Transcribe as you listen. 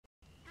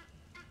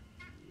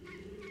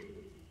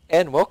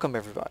And welcome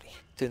everybody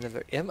to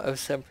another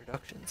MO7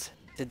 Productions.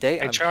 Today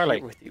Hey, I'm Charlie.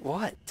 here with you.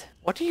 What?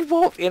 What do you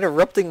want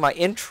interrupting my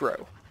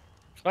intro?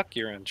 Fuck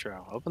your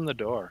intro. Open the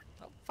door.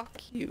 Oh, fuck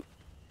you.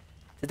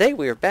 Today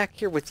we are back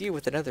here with you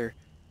with another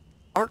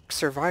Ark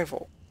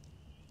Survival.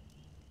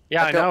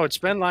 Yeah, I know. It's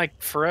been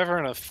like forever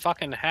and a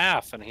fucking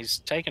half, and he's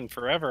taken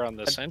forever on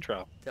this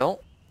intro.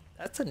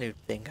 That's a new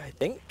thing, I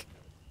think.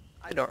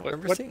 I don't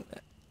remember seeing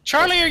that.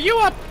 Charlie, are you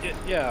up?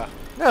 Yeah.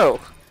 No.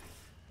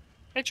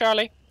 Hey,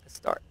 Charlie. It's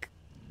dark.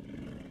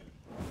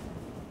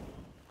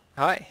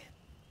 Hi.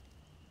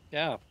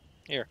 Yeah.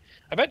 Here.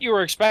 I bet you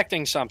were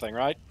expecting something,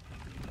 right?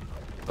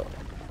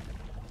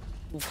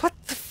 What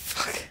the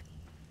fuck?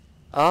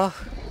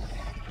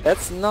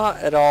 That's not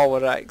at all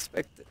what I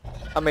expected.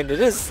 I mean, it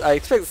is. I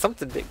expected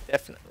something big,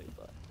 definitely,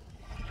 but...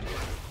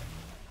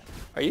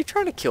 Are you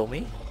trying to kill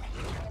me?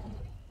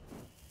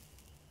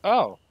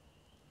 Oh.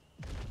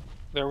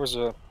 There was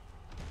a...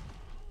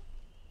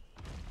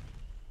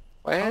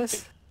 Why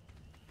is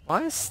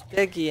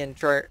Steggy and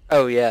Try...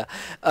 Oh, yeah.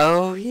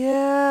 Oh,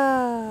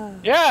 yeah!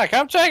 Yeah,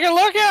 come take a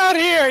look out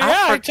here!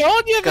 Yeah, I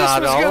told you this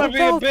was gonna be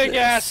a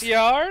big-ass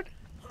yard!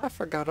 I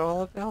forgot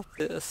all about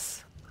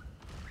this.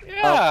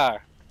 Yeah!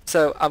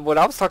 So, what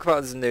I was talking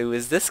about is new.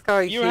 Is this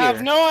guy here? You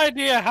have no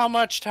idea how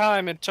much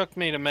time it took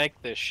me to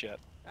make this shit.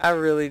 I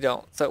really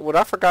don't. So, what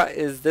I forgot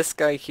is this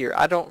guy here.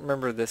 I don't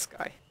remember this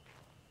guy.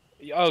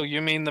 Oh,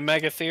 you mean the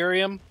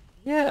Megatherium?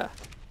 Yeah.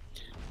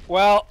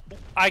 Well,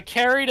 I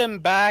carried him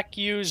back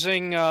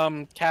using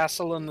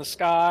Castle in the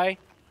Sky,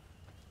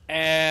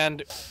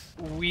 and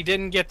we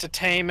didn't get to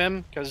tame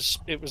him because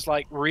it was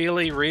like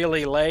really,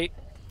 really late.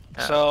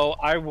 Oh. So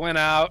I went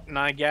out and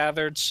I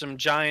gathered some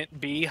giant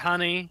bee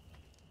honey,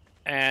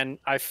 and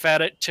I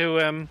fed it to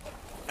him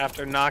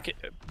after knocking...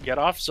 Get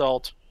off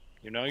Zolt.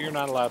 You know you're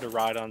not allowed to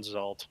ride on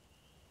Zolt.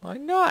 Why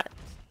not?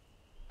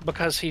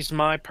 Because he's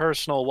my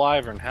personal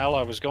wyvern. Hell,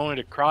 I was going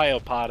to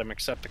cryopod him,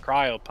 except the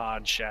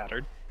cryopod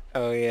shattered.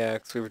 Oh yeah,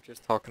 because we were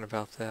just talking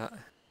about that.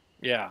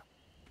 Yeah.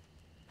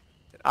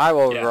 I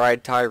will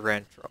ride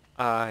Tyrantrum.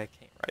 I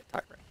can't ride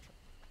Tyrantrum.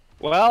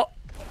 Well...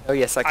 Oh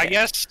yes, I can.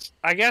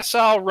 I guess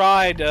I'll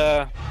ride,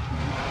 I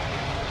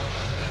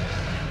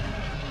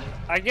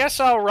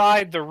guess I'll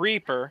ride the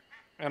Reaper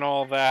and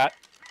all that,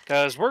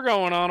 because we're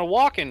going on a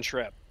walking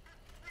trip.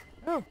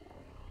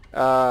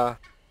 Oh.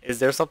 Is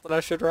there something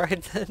I should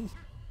ride then?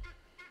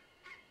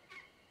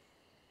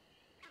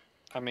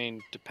 I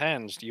mean,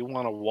 depends. Do you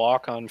want to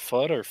walk on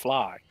foot or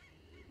fly?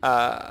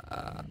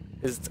 Where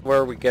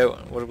are we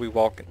going? What are we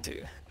walking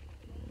to?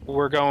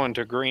 We're going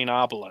to Green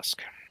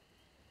Obelisk.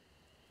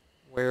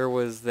 Where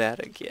was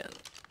that again?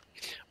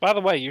 By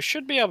the way, you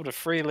should be able to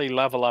freely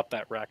level up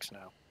that Rex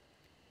now.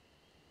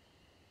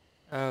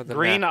 Oh, the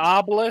Green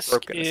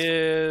Obelisk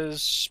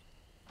is...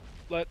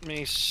 Let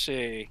me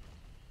see.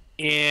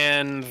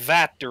 In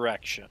that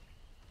direction.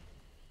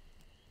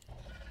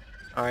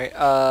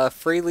 Alright,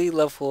 freely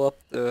level up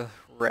the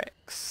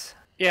Rex.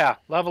 Yeah,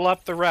 level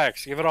up the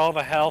Rex. Give it all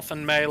the health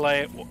and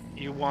melee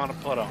you want to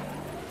put on.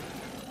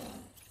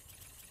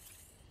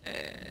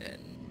 And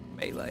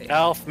melee.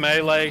 Health,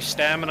 melee,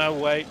 stamina,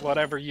 weight,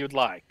 whatever you'd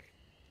like.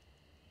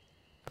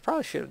 I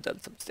probably should have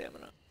done some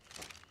stamina.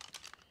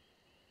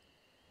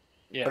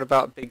 Yeah. What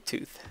about Big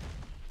Tooth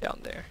down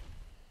there?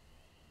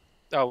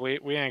 Oh,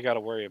 we ain't got to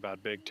worry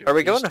about Big Tooth. Are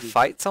we going to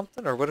fight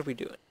something, or what are we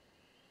doing?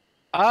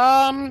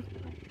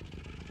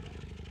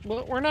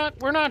 Well, we're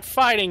not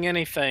fighting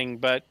anything,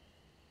 but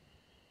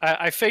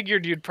I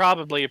figured you'd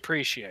probably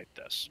appreciate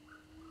this.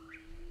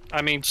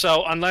 I mean,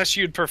 so unless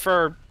you'd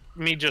prefer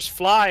me just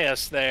fly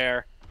us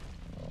there,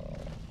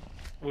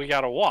 we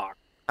gotta walk.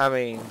 I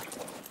mean,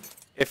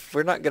 if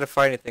we're not gonna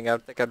fight anything, I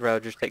think I'd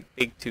rather just take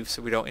Big Tooth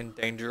so we don't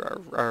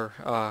endanger our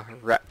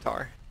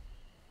Raptor.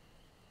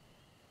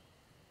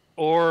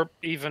 Or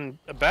even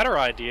a better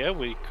idea,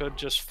 we could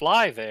just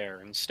fly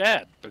there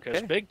instead,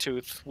 because Big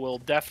Tooth will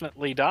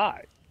definitely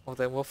die. Well,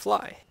 then we'll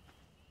fly.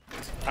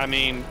 I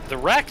mean, the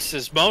Rex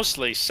is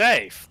mostly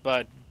safe,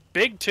 but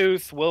Big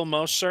Tooth will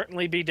most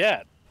certainly be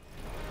dead.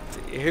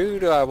 Who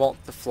do I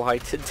want to fly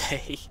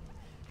today?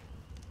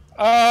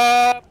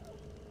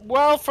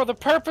 Well, for the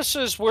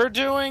purposes we're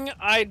doing,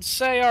 I'd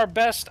say our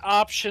best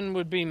option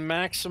would be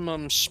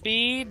maximum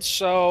speed,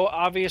 so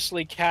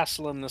obviously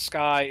Castle in the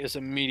Sky is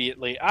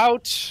immediately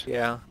out.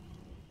 Yeah.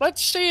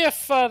 Let's see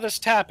if this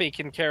Tappy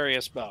can carry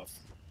us both.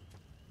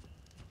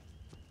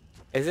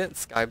 Isn't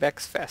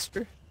Skybax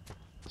faster?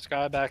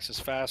 Skybax is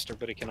faster,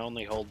 but he can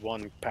only hold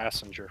one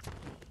passenger.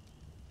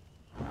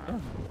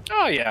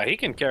 Oh yeah, he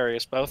can carry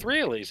us both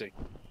real easy.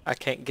 I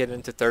can't get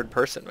into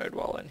third-person mode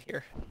while in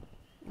here.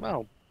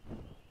 Well,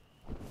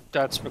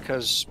 that's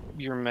because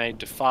you're made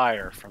to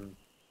fire from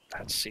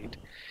that seat.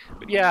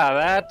 But yeah,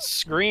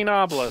 that's Green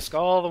Obelisk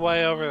all the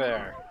way over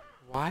there.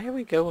 Why are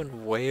we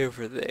going way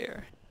over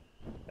there?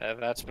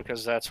 That's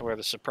because that's where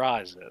the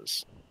surprise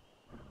is.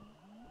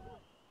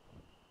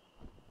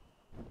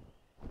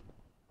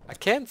 I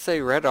can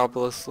say Red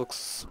Obelisk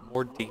looks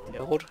more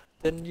detailed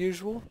than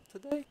usual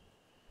today.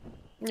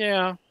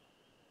 Yeah.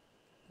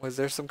 Was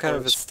there some kind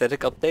of aesthetic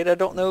update I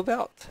don't know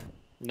about?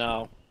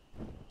 No.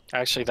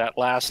 Actually, that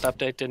last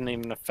update didn't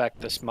even affect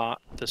this map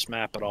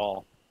at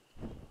all.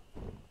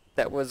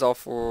 That was all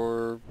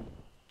for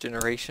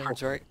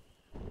Generations, right?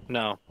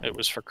 No, it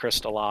was for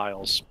Crystal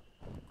Isles.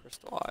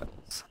 Crystal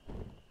Isles.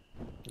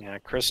 Yeah,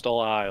 Crystal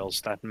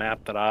Isles, that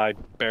map that I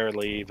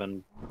barely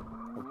even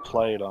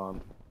played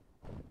on.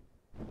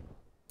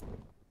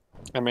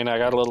 I mean, I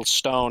got a little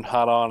stone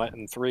hut on it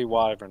and 3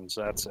 wyverns,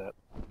 that's it.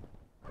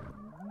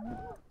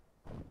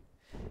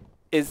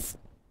 Is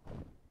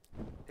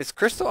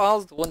Crystal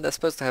Isles the one that's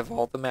supposed to have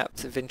all the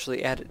maps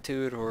eventually added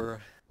to it,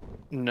 or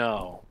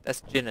No.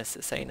 that's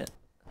Genesis, ain't it?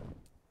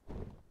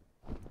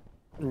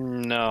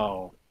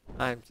 No.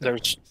 I'm sorry.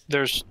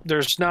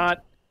 There's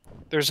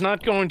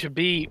not going to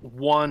be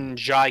one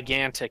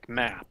gigantic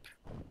map.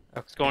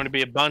 It's going to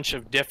be a bunch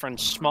of different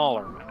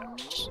smaller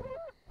maps.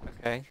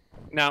 Okay.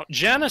 Now,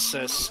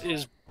 Genesis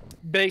is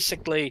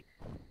basically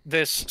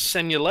this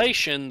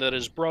simulation that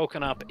is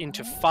broken up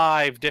into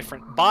 5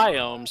 different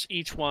biomes,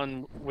 each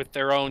one with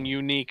their own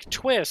unique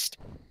twist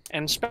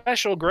and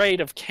special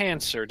grade of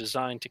cancer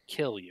designed to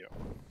kill you.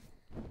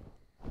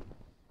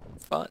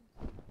 Fun.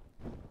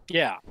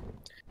 Yeah.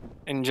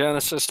 And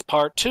Genesis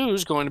Part 2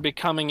 is going to be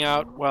coming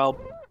out, well,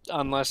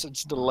 unless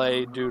it's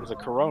delayed due to the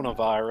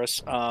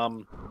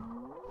coronavirus,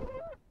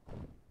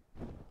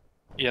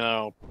 you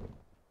know,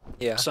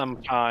 Yeah.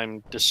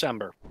 sometime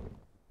December.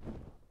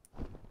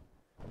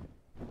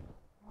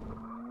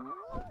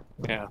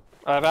 Yeah.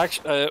 I've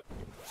actually,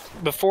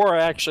 before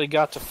I actually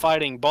got to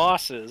fighting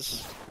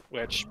bosses,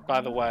 which,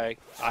 by the way,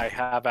 I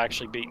have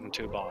actually beaten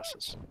 2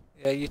 bosses.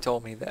 Yeah, you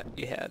told me that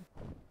you had.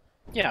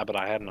 Yeah, but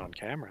I hadn't on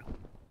camera.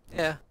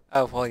 Yeah.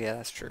 Oh, well, yeah,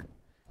 that's true.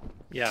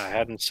 Yeah, I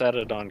hadn't said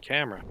it on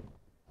camera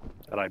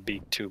that I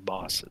beat 2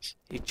 bosses.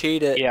 You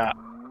cheated. Yeah.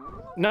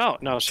 No,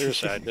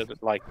 seriously, I did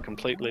it, like,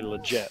 completely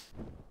legit.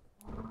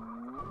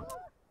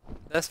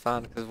 That's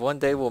fine, because one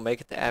day we'll make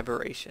it to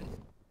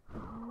Aberration.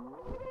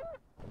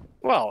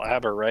 Well,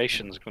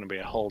 Aberration's going to be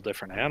a whole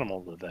different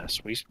animal to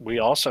this. We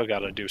also got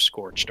to do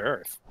Scorched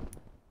Earth.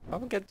 Why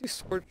we gotta do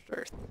Scorched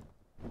Earth?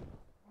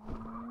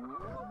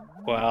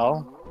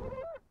 Well,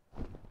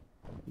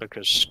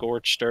 because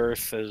Scorched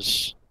Earth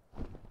is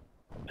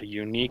a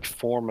unique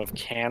form of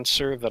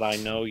cancer that I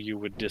know you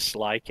would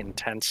dislike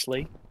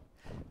intensely.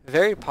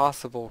 Very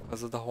possible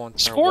because of the whole entire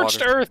Scorched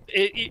water. Earth,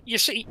 you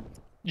see,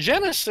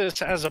 Genesis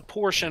has a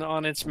portion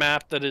on its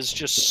map that is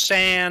just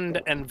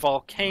sand and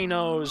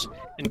volcanoes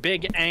and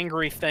big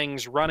angry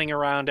things running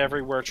around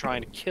everywhere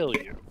trying to kill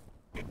you.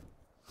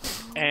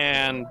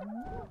 And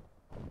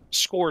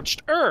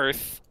Scorched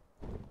Earth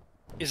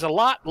is a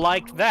lot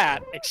like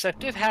that,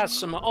 except it has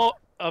some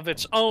of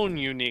its own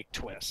unique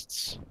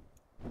twists.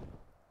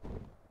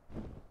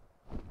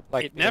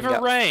 Like It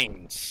never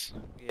rains.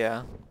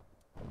 Yeah.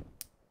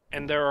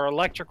 And there are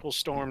electrical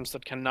storms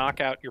that can knock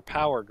out your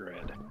power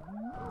grid.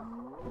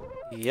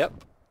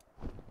 Yep.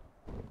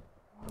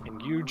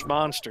 And huge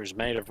monsters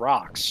made of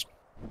rocks.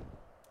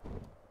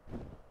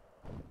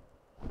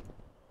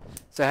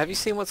 So have you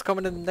seen what's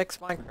coming in the next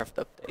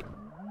Minecraft update?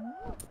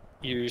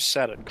 You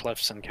said it,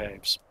 cliffs and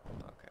caves.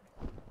 Okay.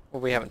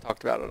 Well, we haven't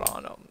talked about it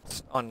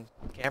on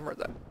camera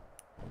though.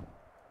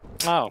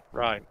 Oh,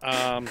 right.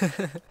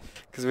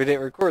 Because we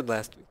didn't record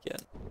last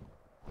weekend.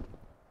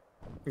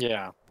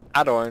 Yeah.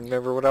 I don't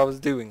remember what I was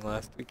doing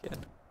last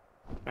weekend.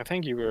 I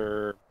think you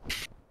were...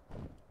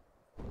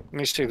 Let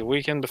me see, the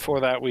weekend before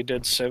that we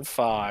did Civ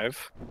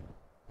 5.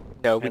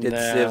 No, we did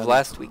Civ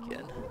last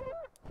weekend.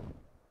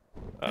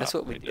 That's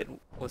what we did.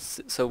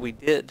 So we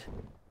did.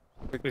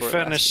 We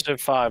finished Civ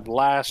 5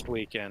 last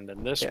weekend,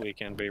 and this Yeah.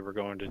 weekend we were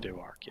going to do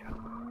Ark, yeah.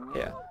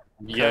 Yeah.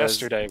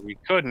 Yesterday we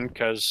couldn't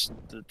because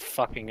the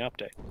fucking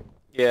update.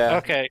 Yeah.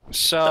 Okay,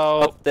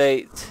 so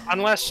Update.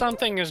 unless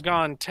something has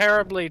gone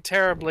terribly,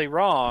 terribly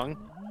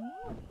wrong,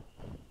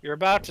 you're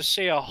about to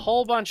see a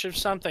whole bunch of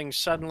something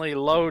suddenly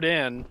load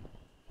in.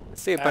 I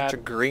see a bunch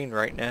of green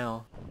right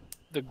now.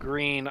 The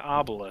green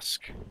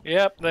obelisk.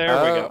 Yep, there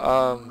we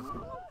go.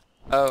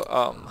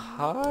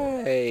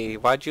 Hi.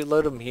 Why'd you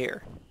load them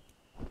here?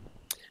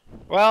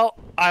 Well,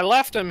 I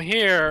left them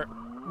here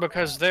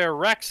because they're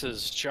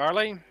Rexes,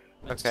 Charlie.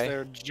 It's Okay.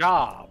 their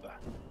job.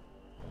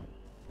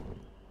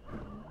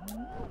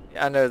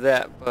 I know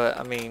that, but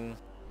I mean,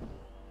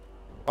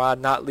 why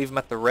not leave them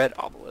at the red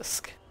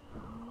obelisk?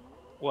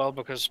 Well,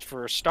 because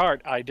for a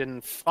start, I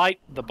didn't fight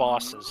the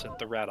bosses at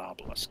the red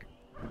obelisk.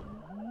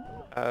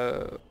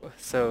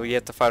 So you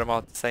have to fight them all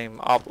at the same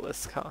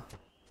obelisk, huh?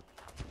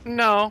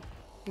 No,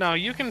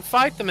 you can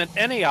fight them at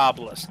any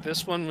obelisk.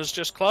 This one was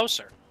just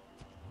closer.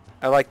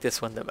 I like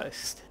this one the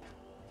most.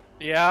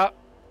 Yeah,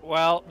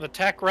 well, the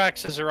tech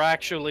Rexes are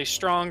actually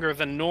stronger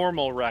than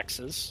normal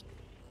Rexes.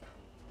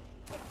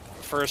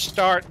 For a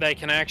start, they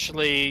can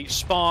actually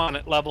spawn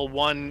at level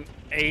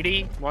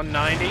 180,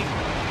 190.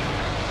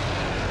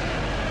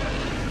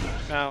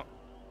 Now,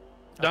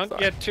 don't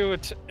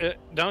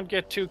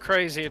get too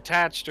crazy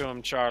attached to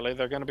them, Charlie.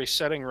 They're going to be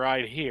sitting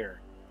right here.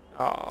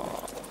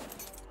 Oh.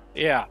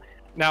 Yeah.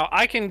 Now,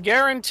 I can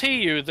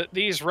guarantee you that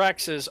these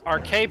Rexes are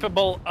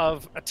capable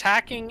of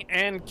attacking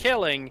and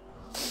killing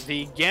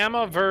the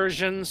gamma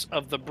versions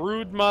of the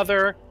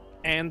Broodmother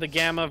and the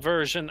gamma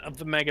version of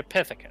the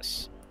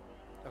Megapithecus.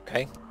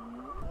 Okay.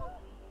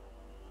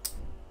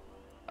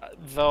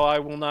 Though I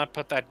will not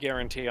put that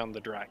guarantee on the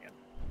dragon.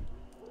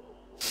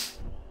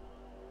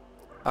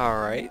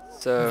 Alright,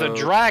 so... The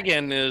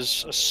dragon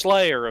is a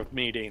slayer of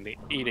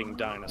meat-eating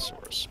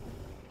dinosaurs.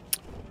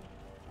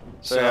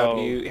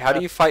 So how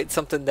do you fight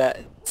something that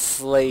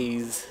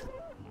slays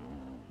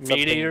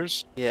meat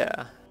eaters?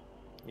 Yeah.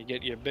 You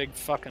get your big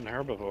fucking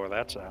herbivore,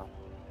 that's how.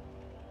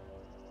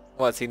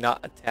 What, does he not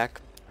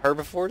attack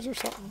herbivores or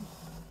something?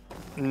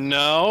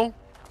 No.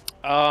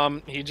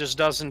 He just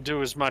doesn't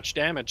do as much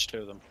damage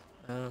to them.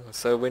 Oh,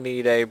 so we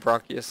need a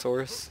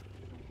Bronchiosaurus?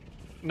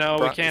 No,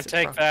 we can't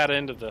take that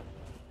into the...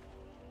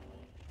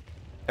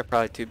 They're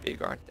probably too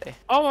big, aren't they?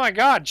 Oh my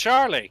god,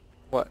 Charlie!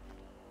 What?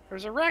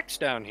 There's a Rex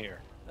down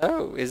here.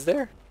 Oh, is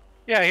there?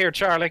 Yeah, here,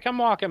 Charlie, come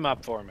walk him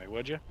up for me,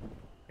 would you?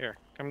 Here,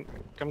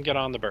 come get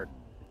on the bird.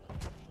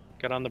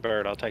 Get on the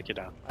bird, I'll take you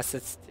down. My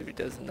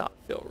sensitivity does not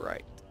feel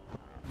right.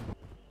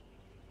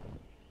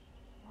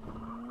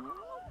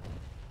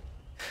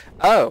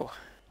 Oh,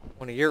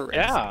 one of your Rexes.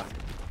 Yeah.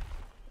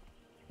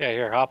 Yeah,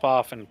 here, hop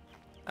off and...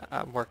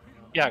 I'm working.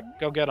 Yeah,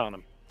 go get on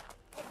him.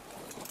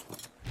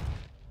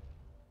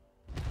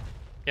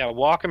 Yeah,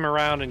 walk him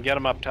around and get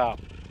him up top.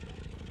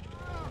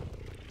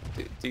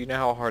 Do you know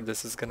how hard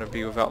this is going to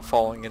be without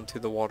falling into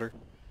the water?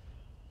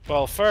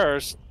 Well,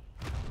 first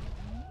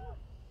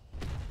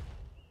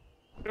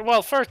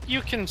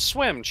you can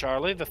swim,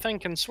 Charlie. The thing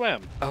can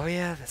swim. Oh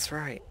yeah, that's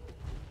right.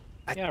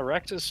 Yeah,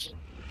 Rexes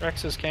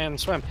can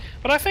swim.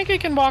 But I think he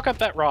can walk up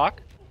that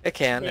rock. It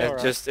can. Yeah,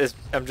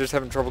 I'm just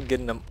having trouble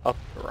getting them up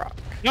the rock.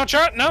 No,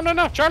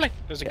 no, Charlie.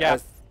 There's a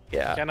gap.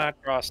 Yeah. You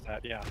cannot cross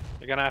that. Yeah,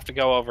 you're gonna have to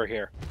go over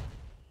here.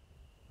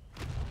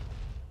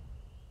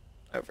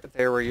 Over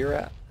there where you're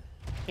at?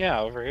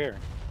 Yeah, over here.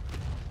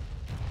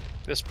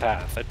 This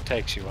path, it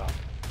takes you up.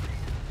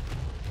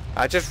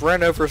 I just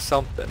ran over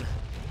something.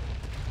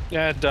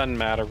 Yeah, it doesn't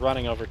matter.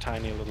 Running over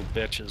tiny little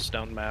bitches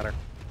don't matter.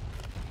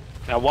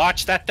 Now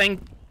watch that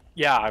thing.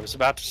 Yeah, I was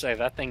about to say,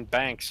 that thing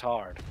banks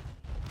hard.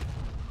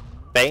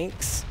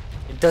 Banks?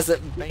 It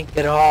doesn't bank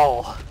at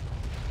all.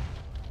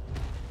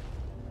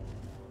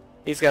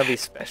 He's gonna be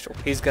special.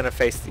 He's gonna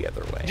face the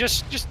other way.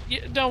 Just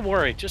don't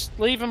worry. Just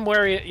leave him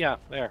where he... Yeah,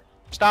 there.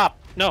 Stop.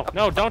 No,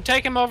 don't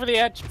take him over the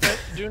edge.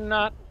 Do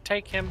not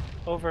take him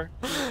over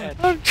the edge.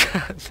 I'm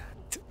trying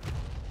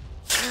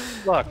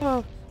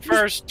Look,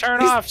 first,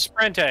 turn off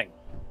sprinting.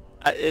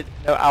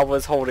 No, I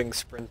was holding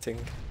sprinting.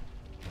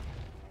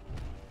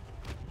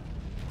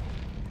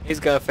 He's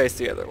gonna face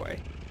the other way.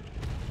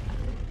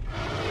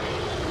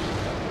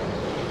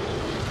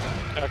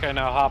 Okay,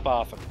 now hop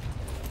off him.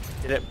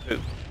 He didn't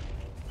poop.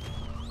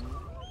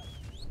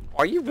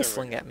 Why are you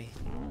whistling at me?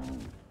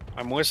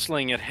 I'm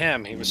whistling at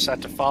him. He was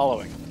set to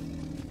following.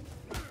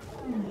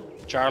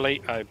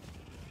 Charlie,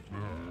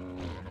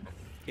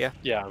 Yeah?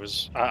 Yeah,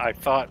 I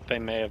thought they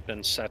may have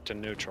been set to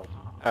neutral.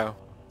 Oh.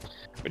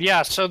 But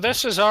yeah, so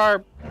this is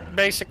our,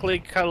 basically,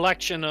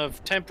 collection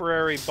of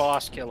temporary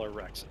boss killer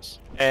Rexes.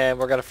 And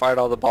we're gonna fight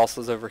all the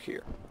bosses over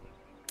here.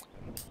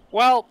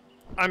 Well,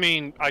 I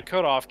mean, I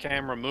could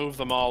off-camera move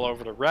them all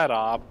over to Red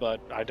Ob, but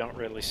I don't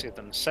really see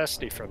the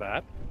necessity for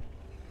that.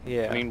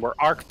 Yeah. I mean, we're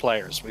ARC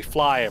players. We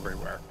fly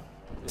everywhere.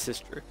 This is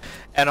true.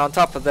 And on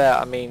top of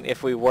that, I mean,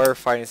 if we were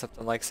fighting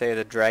something like, say,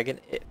 the dragon,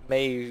 it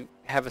may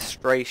have a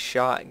stray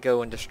shot and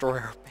go and destroy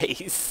our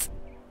base.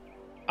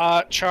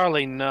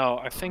 Charlie, no.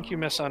 I think you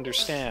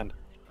misunderstand.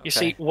 You Okay.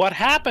 see, what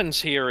happens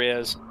here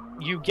is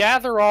you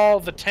gather all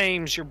the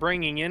tames you're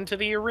bringing into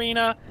the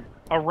arena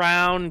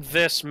around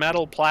this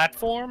metal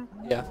platform.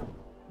 Yeah.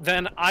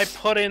 Then I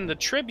put in the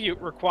tribute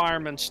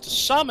requirements to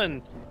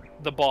summon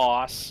the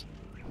boss,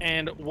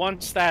 and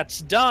once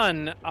that's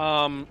done,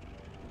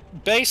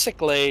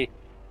 basically,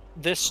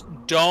 this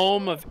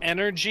dome of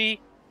energy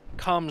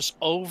comes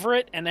over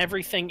it, and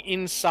everything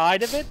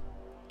inside of it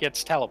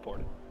gets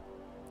teleported.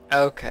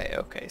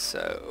 Okay,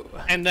 so...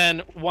 And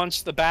then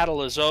once the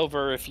battle is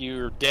over, if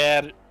you're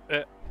dead,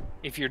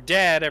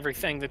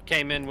 everything that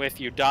came in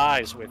with you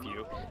dies with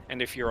you.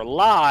 And if you're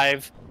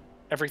alive,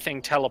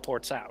 everything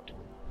teleports out.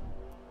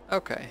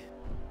 Okay.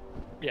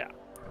 Yeah.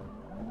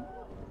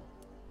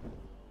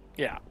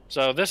 Yeah,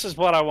 so this is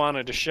what I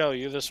wanted to show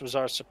you. This was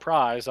our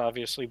surprise.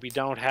 Obviously, we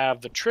don't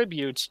have the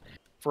tributes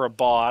for a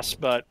boss,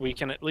 but we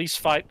can at least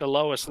fight the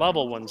lowest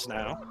level ones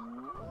now.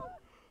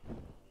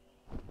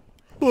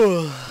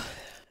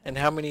 And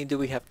how many do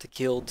we have to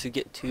kill to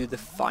get to the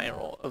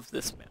final of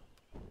this map?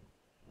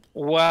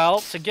 Well,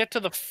 to get to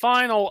the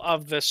final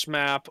of this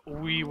map,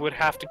 we would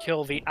have to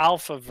kill the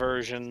alpha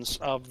versions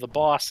of the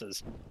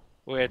bosses,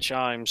 which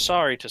I'm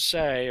sorry to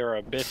say are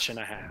a bitch and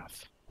a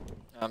half.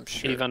 I'm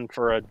sure. Even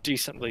for a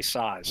decently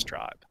sized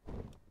tribe.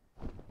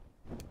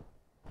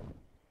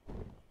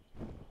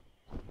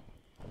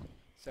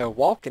 So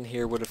walking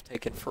here would have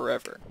taken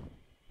forever.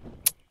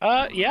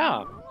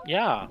 Yeah.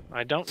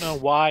 I don't know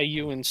why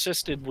you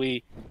insisted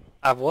we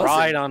I wasn't.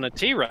 ride on a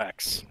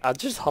T-Rex. I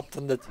just hopped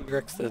on the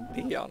T-Rex to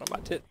be on him. I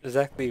didn't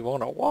exactly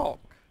want to walk.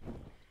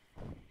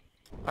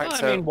 Alright, Well, I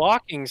so... mean,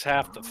 walking's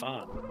half the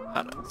fun.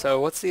 I know. So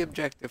what's the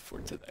objective for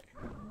today?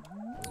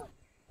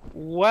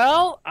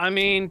 Well, I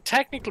mean,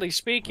 technically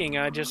speaking,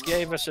 I just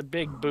gave us a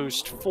big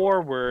boost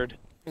forward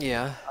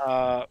Yeah.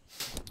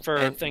 for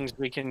And things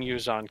we can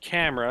use on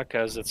camera,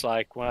 because it's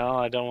like, well,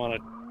 I don't want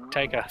to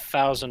take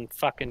 1,000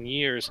 fucking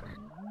years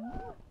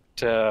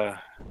to,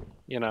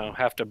 you know,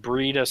 have to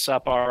breed us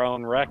up our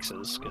own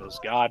Rexes, because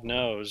God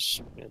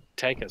knows it'd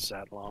take us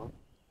that long.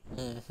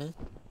 mm-hmm.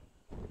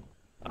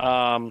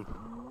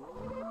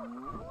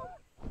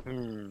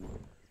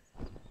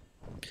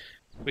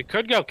 We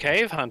could go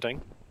cave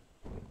hunting.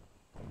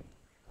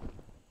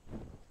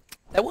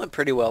 That went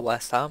pretty well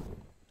last time.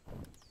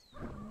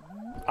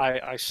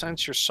 I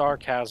sense your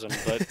sarcasm,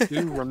 but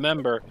do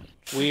remember,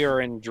 we are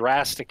in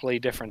drastically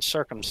different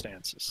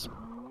circumstances.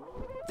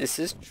 This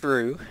is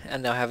true. I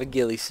now have a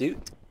ghillie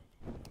suit.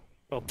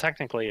 Well,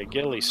 technically, a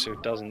ghillie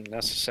suit doesn't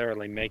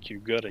necessarily make you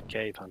good at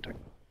cave hunting.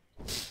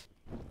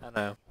 I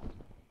know.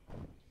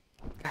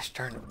 Gosh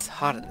darn it, it's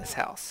hot in this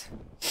house.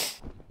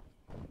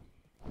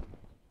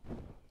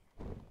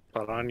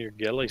 Put on your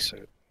ghillie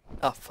suit.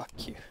 Oh, fuck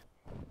you.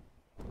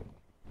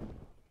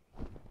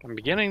 I'm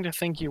beginning to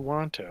think you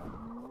want to.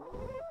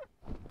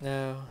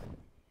 No.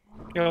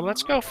 You know,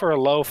 let's go for a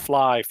low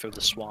fly through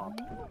the swamp.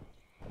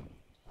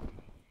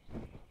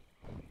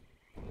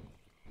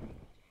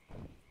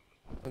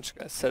 I'm just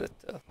gonna set it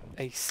to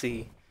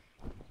AC.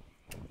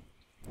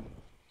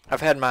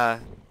 I've had my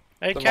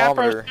Hey,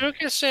 thermometer.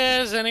 Capro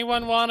says,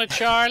 anyone want a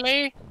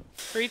Charlie?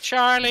 Free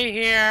Charlie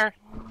here.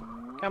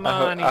 Come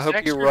on, I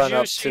hope you run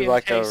up to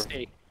like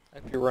tasty. I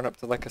hope you run up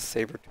to like a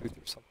saber tooth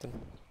or something,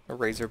 a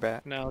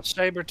razorback. No,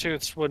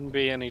 saber-tooths wouldn't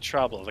be any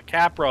trouble. The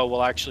Capro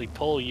will actually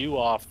pull you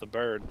off the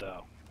bird,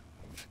 though,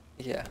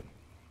 Yeah.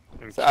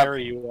 and So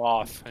carry you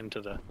off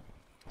into the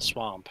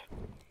swamp.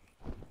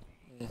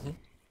 Mhm.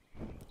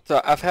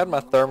 So I've had my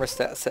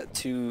thermostat set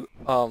to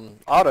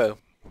auto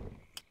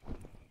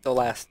the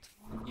last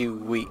few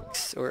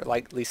weeks, or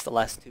like at least the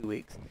last 2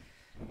 weeks,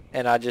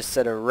 and I just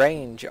set a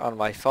range on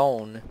my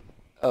phone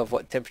of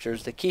what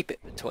temperatures to keep it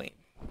between.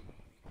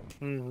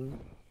 Mm-hmm.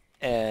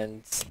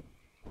 And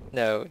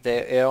no,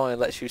 it only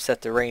lets you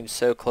set the range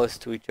so close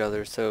to each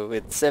other, so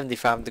it's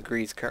 75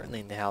 degrees currently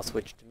in the house,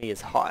 which to me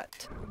is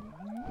hot.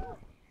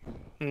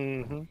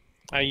 Mm-hmm.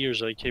 I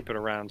usually keep it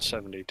around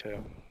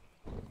 72.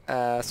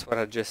 That's what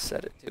I just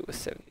set it to, was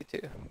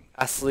 72.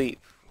 I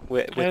sleep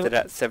with it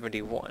at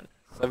 71.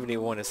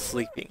 71 is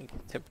sleeping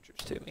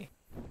temperatures to me.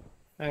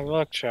 Hey,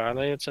 look,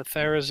 Charlie, it's a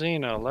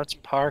Therizino. Let's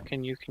park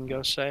and you can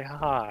go say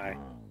hi.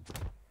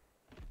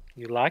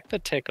 You like the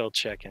tickle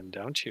chicken,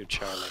 don't you,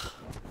 Charlie?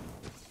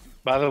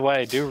 By the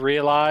way, do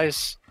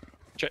realize...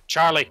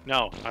 Charlie,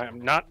 no,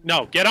 I'm not...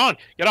 No, get on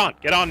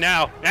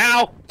now,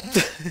 now!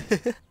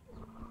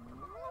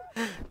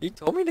 You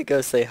told me to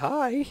go say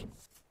hi.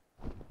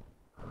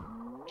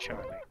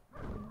 Charlie,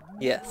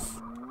 Yes.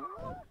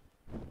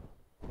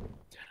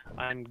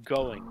 I'm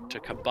going to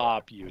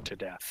kebab you to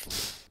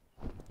death.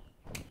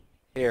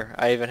 Here,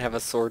 I even have a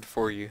sword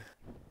for you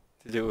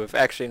to do with.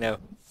 Actually, no.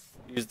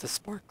 Use the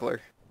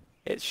sparkler.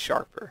 It's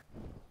sharper.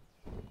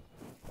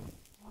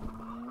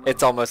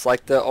 It's almost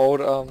like the old,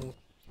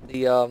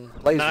 laser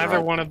Neither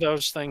rod. one of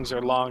those things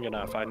are long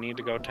enough. I need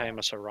to go tame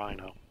us a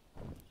rhino.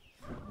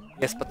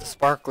 Yes, but the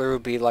sparkler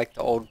would be like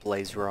the old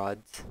blaze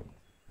rods.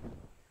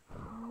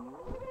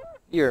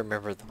 You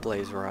remember the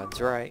blaze rods,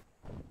 right?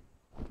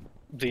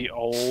 The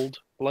old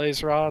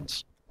blaze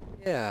rods?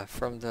 Yeah,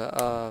 from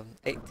the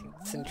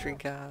 18th century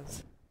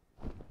guys.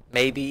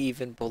 Maybe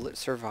even bullet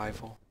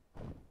survival.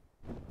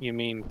 You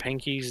mean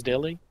Pinky's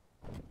Dilly?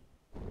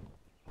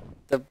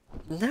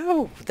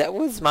 No, that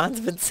was Minds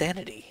of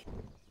Insanity.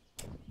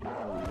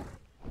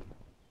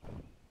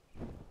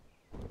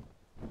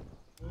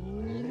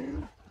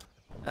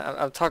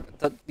 I'm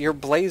talking your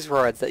blaze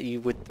rods that you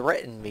would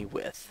threaten me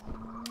with.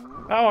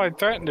 Oh, I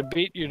threatened to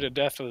beat you to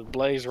death with a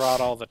blaze rod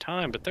all the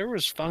time, but there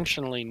was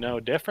functionally no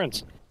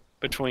difference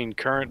between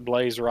current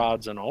blaze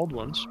rods and old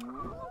ones.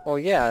 Well,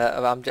 yeah,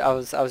 I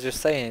was just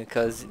saying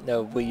because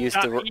we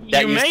used to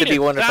that You used to made be it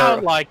one of sound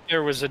our like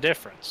there was a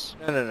difference.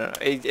 no.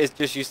 It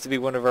just used to be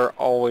one of our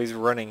always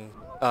running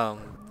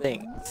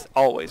things,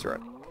 always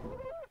running.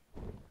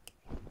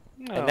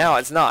 No. And now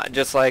it's not.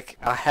 Just like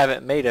I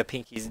haven't made a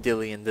Pinky's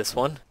Dilly in this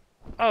one.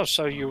 Oh,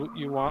 so you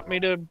want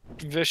me to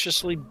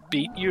viciously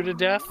beat you to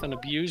death and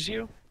abuse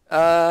you?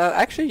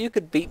 Actually, you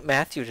could beat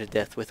Matthew to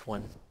death with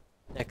one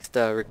next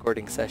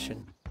recording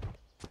session.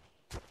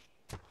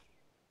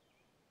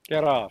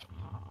 Get off.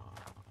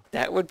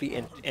 That would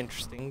be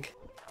interesting.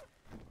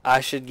 I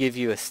should give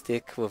you a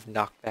stick with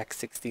knockback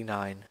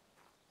 69.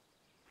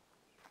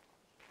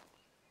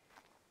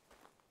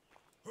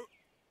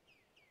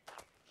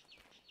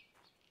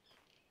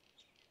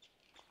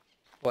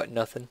 What,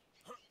 nothing?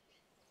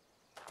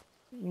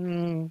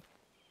 So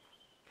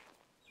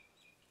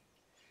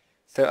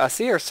I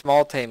see our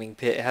small taming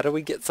pit. How do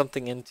we get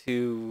something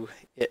into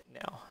it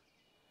now?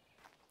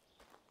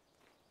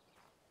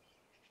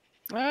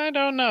 I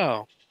don't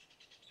know.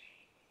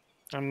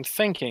 I'm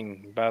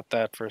thinking about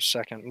that for a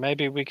second.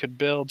 Maybe we could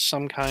build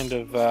some kind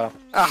of,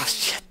 Ah,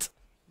 shit.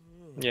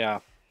 yeah.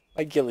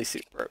 My ghillie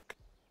suit broke.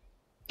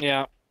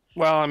 Yeah.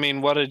 Well, I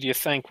mean, what did you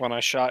think when I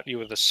shot you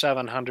with a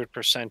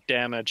 700%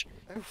 damage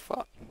Oh,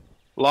 fuck.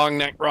 long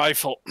neck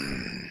rifle?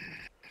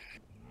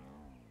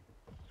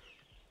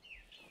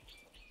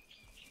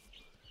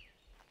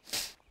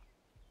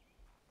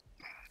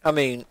 I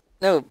mean,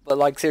 no, but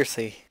like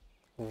seriously,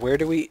 where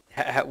do we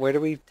where do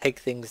we take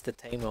things to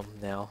tame them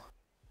now?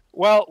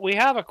 Well, we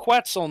have a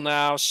Quetzal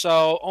now,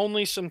 so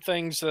only some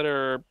things that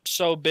are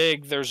so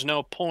big there's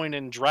no point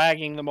in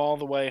dragging them all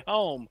the way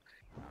home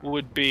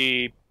would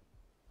be,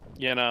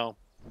 you know,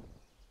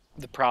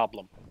 the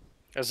problem.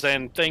 As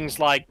in things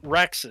like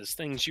Rexes,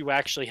 things you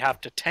actually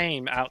have to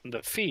tame out in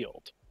the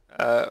field.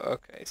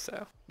 Okay,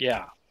 so.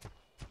 Yeah.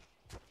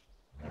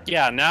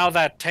 Yeah, now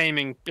that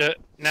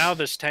now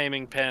this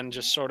taming pen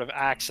just sort of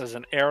acts as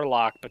an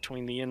airlock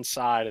between the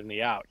inside and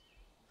the out.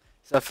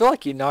 So I feel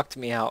like you knocked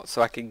me out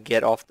so I could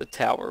get off the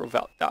tower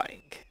without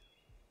dying.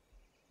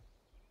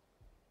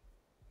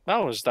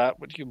 Oh, is that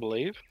what you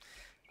believe?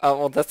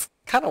 Well, that's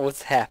kind of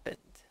what's happened.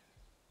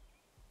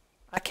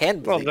 I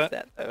can Well, believe that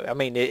that though. I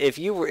mean, if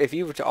you were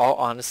to all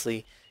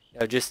honestly,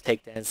 just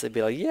take that and say,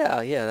 be like,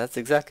 yeah, yeah, that's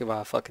exactly why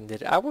I fucking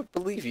did it. I would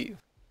believe you.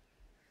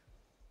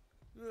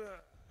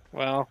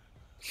 well,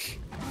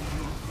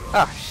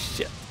 Ah,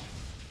 shit.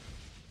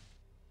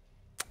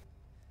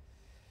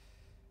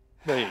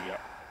 there you go.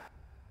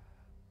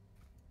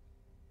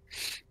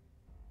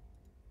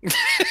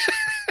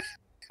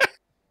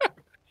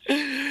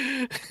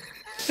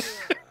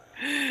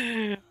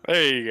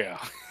 There you go.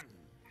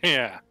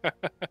 Yeah.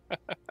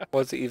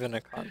 Was it even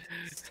a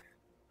contest?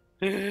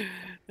 It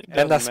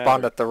And I doesn't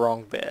spawned matter. at the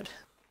wrong bed.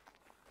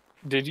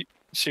 Did you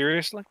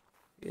seriously?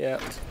 Yeah.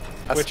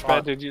 I Which bed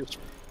spawned did you?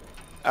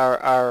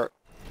 our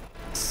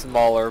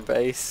smaller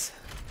base.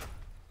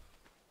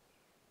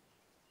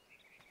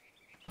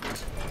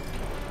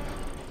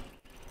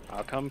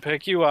 I'll come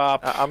pick you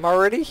up. I'm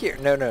already here.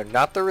 No, no,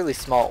 not the really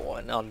small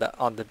one on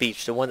the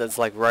beach. The one that's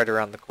like right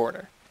around the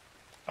corner.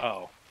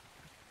 Oh.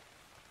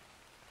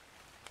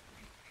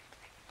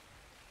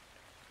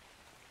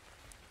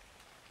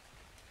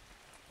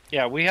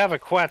 Yeah, we have a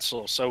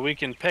Quetzal, so we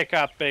can pick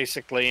up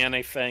basically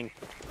anything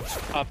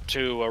up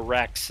to a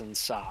Rex in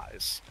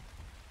size.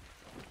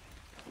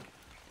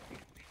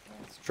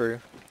 It's true.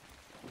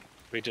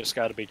 We just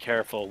got to be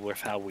careful with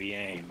how we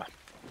aim.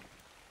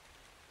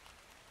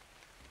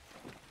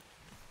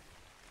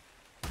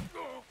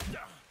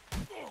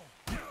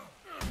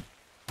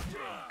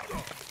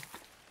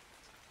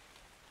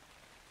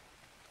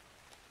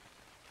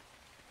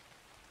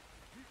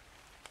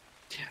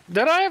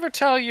 Did I ever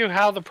tell you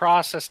how the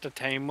process to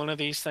tame one of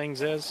these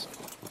things is?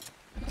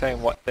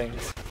 Saying what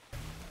things?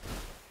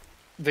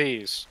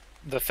 These.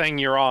 The thing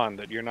you're on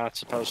that you're not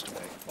supposed to be.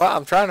 Well,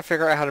 I'm trying to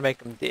figure out how to make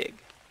them dig.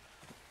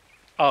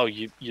 Oh,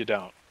 you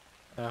don't.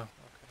 Oh, okay.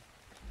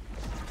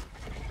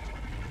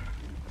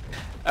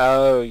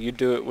 Oh, you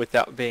do it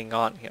without being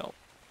on him.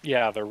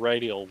 Yeah, the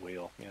radial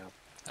wheel, yeah.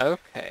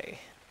 Okay.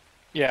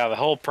 Yeah, the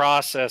whole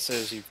process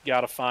is you've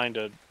got to find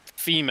a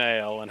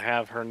female and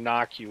have her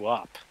knock you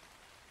up,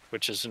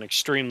 which is an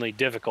extremely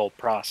difficult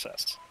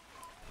process.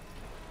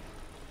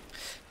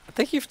 I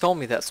think you've told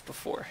me this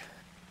before.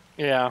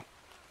 Yeah.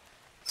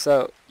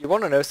 So, you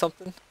want to know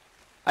something?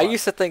 I What?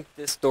 used to think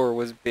this door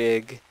was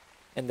big,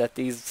 and that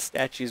these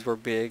statues were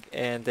big,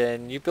 and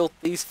then you built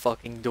these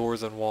fucking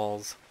doors and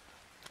walls.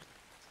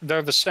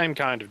 They're the same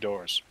kind of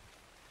doors.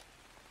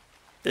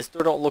 This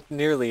door don't look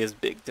nearly as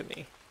big to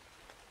me.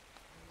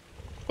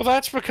 Well,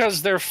 that's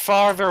because they're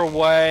farther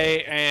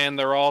away and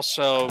they're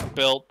also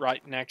built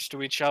right next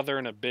to each other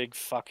in a big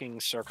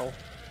fucking circle.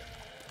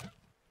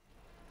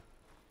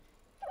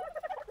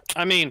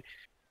 I mean,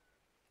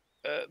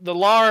 the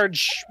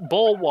large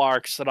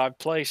bulwarks that I've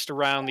placed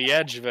around the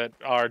edge of it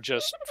are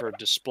just for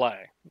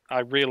display. I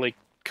really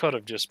could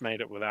have just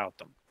made it without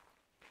them.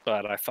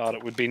 But I thought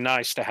it would be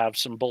nice to have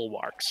some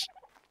bulwarks.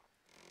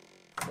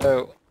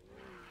 So,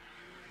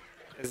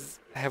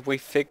 have we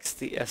fixed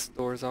the S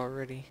doors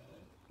already?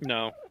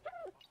 No.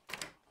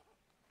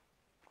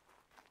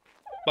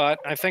 But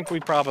I think we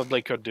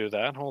probably could do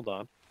that. Hold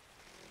on.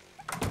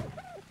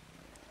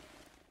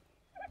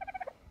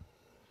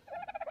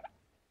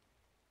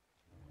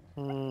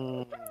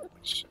 Let's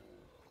see.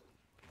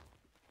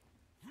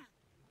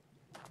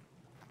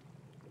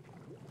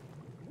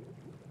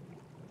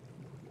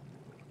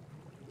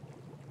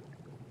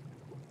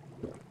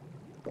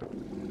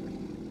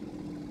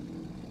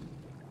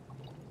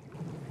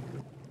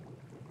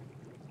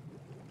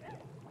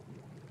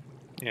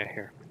 Yeah,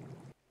 here.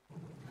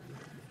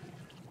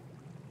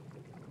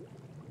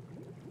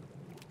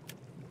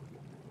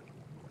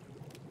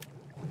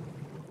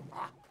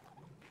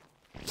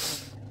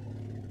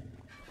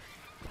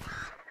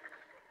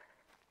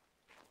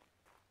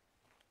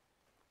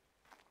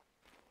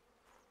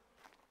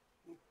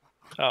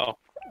 Oh,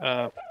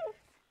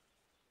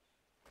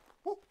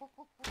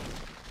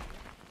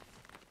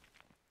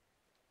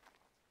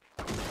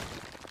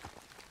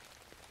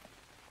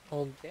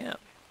 Oh, damn.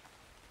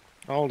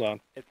 Hold on.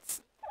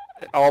 It's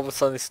all of a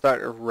sudden it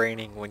started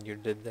raining when you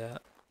did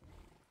that.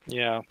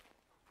 Yeah.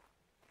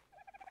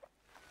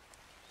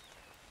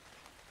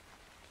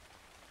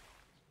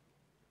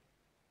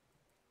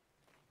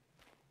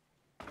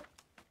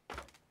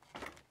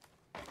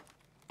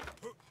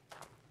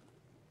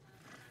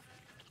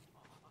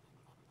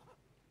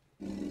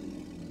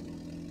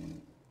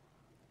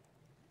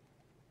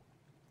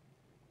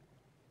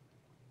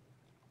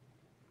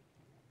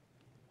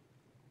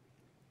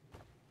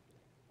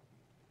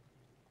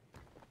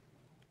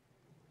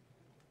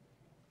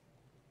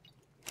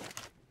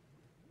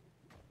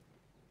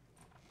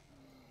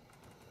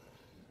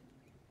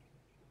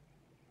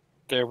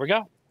 There we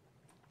go.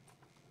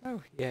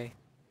 Oh, yay.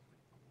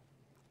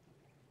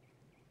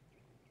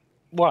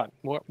 What?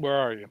 Where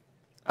are you?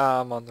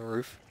 I'm on the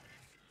roof.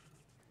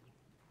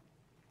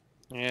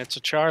 Yeah, it's a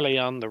Charlie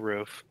on the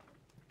roof.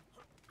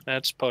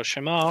 Let's push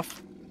him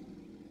off.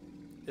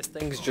 This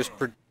thing's just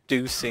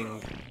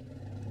producing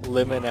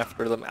lemon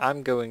after lemon.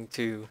 I'm going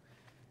to...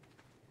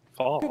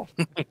 Fall.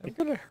 I'm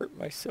gonna hurt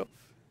myself.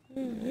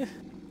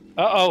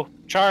 Uh-oh,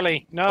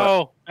 Charlie.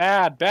 No.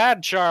 What?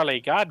 Bad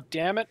Charlie. God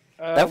damn it.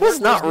 That was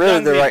not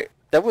really the right...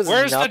 That was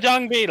Where's not... the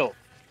dung beetle?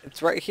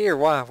 It's right here.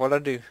 Why? What'd I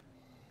do?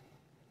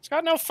 It's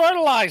got no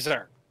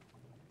fertilizer.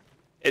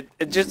 It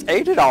just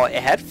ate it all.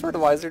 It had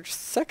fertilizer just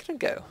a second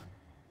ago.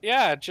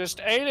 Yeah, it just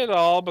ate it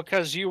all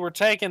because you were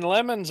taking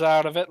lemons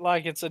out of it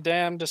like it's a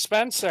damn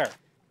dispenser.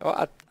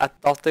 Well, I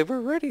thought they were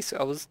ready, so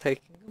I was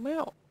taking them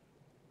out.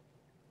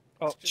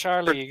 Oh,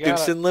 Charlie, you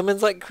Producing gotta...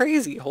 lemons like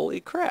crazy. Holy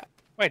crap.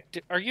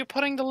 Wait, are you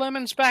putting the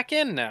lemons back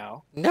in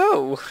now?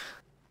 No.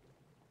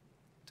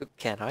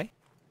 Can I?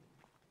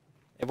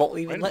 It won't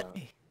even let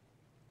me.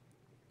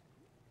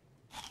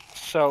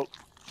 So,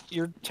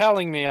 you're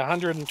telling me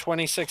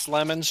 126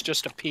 lemons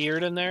just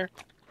appeared in there?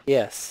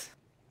 Yes.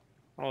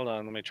 Hold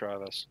on, let me try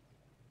this.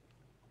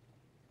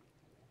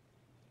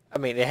 I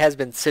mean, it has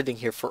been sitting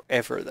here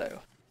forever, though.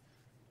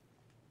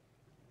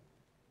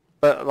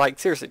 But, like,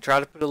 seriously,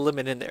 try to put a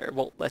lemon in there. It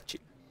won't let you.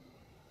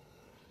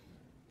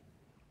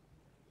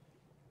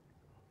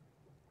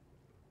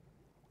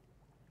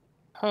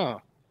 Huh.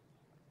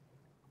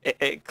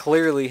 It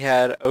clearly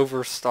had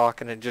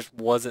overstock, and it just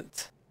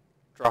wasn't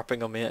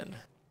dropping them in.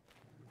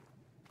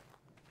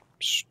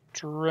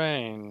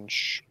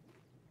 Strange.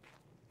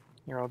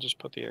 Here, I'll just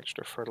put the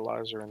extra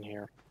fertilizer in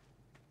here.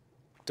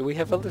 Do we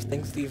have other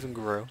things to even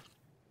grow?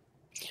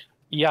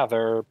 Yeah,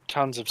 there are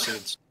tons of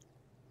seeds.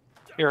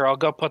 Here, I'll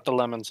go put the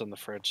lemons in the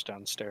fridge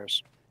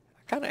downstairs.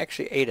 I kind of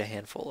actually ate a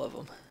handful of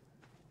them.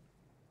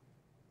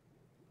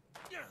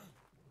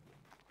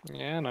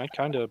 Yeah, and I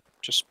kind of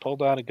just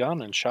pulled out a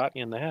gun and shot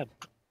you in the head.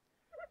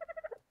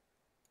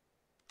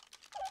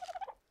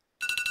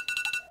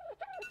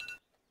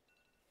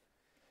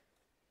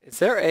 Is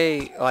there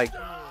a, like...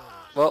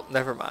 Well,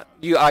 never mind.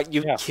 You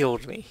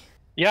killed me.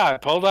 Yeah, I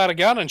pulled out a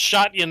gun and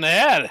shot you in the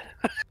head.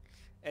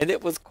 And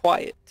it was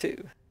quiet,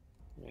 too.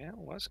 Yeah, it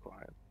was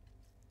quiet.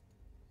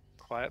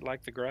 Quiet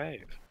like the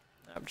grave.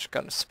 I'm just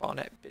gonna spawn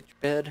that bitch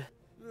bed.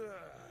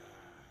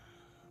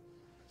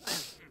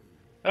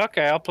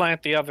 Okay, I'll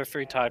plant the other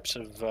 3 types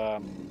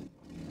of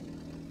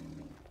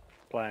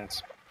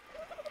plants.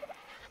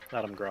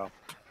 Let them grow.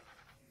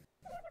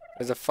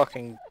 There's a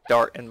fucking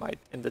dart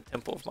in the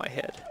temple of my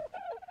head.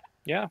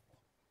 Yeah.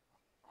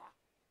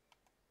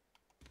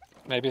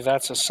 Maybe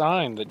that's a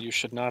sign that you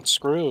should not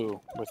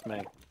screw with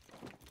me.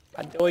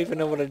 I don't even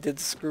know what I did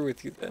to screw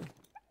with you then.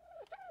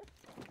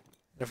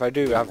 If I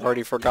do, I've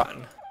already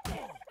forgotten.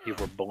 You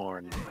were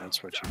born,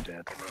 that's what you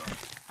did.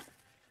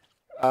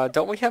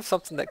 Don't we have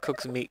something that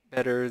cooks meat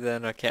better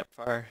than a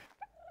campfire?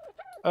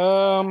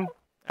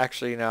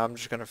 Actually, no, I'm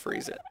just gonna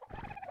freeze it.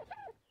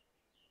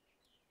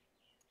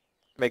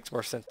 Makes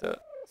more sense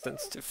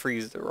to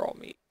freeze the raw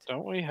meat.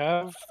 Don't we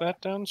have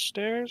that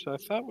downstairs? I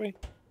thought we...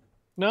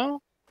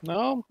 No,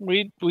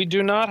 we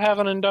do not have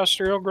an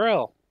industrial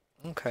grill.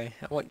 Okay,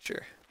 I wasn't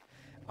sure.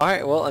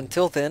 Alright, well,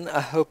 until then,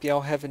 I hope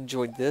y'all have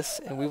enjoyed this,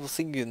 and we will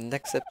see you in the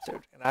next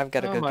episode. And I've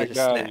got to go get a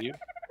snack.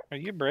 Are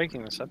you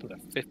breaking this up into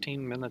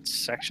 15-minute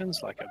sections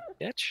like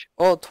a bitch?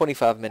 Well,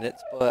 25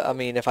 minutes, but I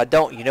mean, if I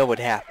don't, you know what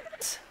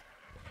happens.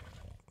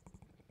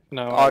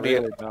 No, I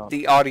really don't.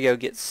 The audio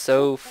gets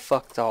so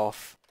fucked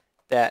off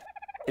that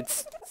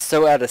it's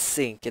so out of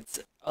sync. It's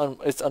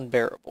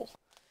unbearable.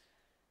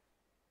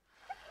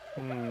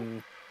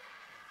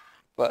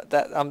 But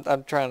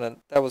I'm trying to.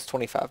 That was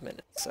 25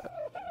 minutes. So,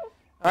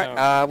 all right,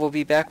 I will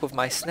be back with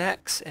my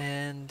snacks,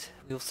 and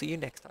we'll see you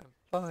next time.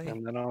 Bye.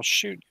 And then I'll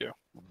shoot you.